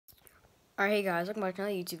Alright, hey guys, welcome back to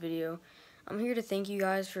another YouTube video. I'm here to thank you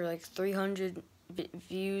guys for like 300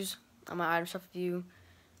 views on my item stuff review,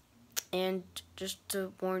 and just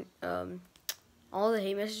to warn, all the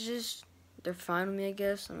hate messages, they're fine with me, I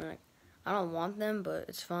guess. I mean, like, I don't want them, but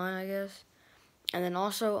it's fine, I guess. And then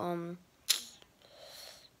also,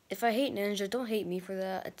 if I hate Ninja, don't hate me for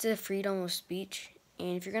that. It's a freedom of speech,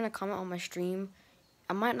 and if you're gonna comment on my stream,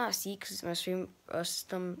 I might not see because my stream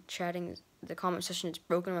system chatting, the comment section is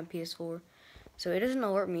broken on my PS4. So it doesn't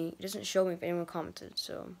alert me, it doesn't show me if anyone commented,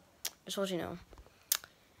 so just to let you know.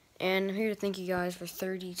 And I'm here to thank you guys for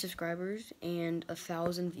 30 subscribers and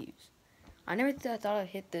 1,000 views. I never thought I'd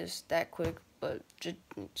hit this that quick, but just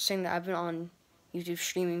saying that I've been on YouTube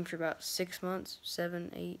streaming for about 6 months,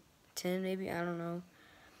 7, 8, 10 maybe, I don't know.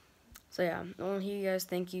 So yeah, I want to hear you guys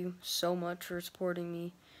thank you so much for supporting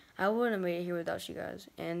me. I wouldn't have made it here without you guys,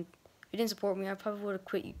 and if you didn't support me, I probably would have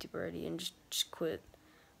quit YouTube already and just quit.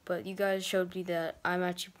 But you guys showed me that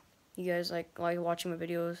you guys like watching my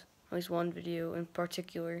videos, at least one video in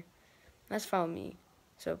particular. That's fine with me.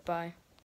 So, bye.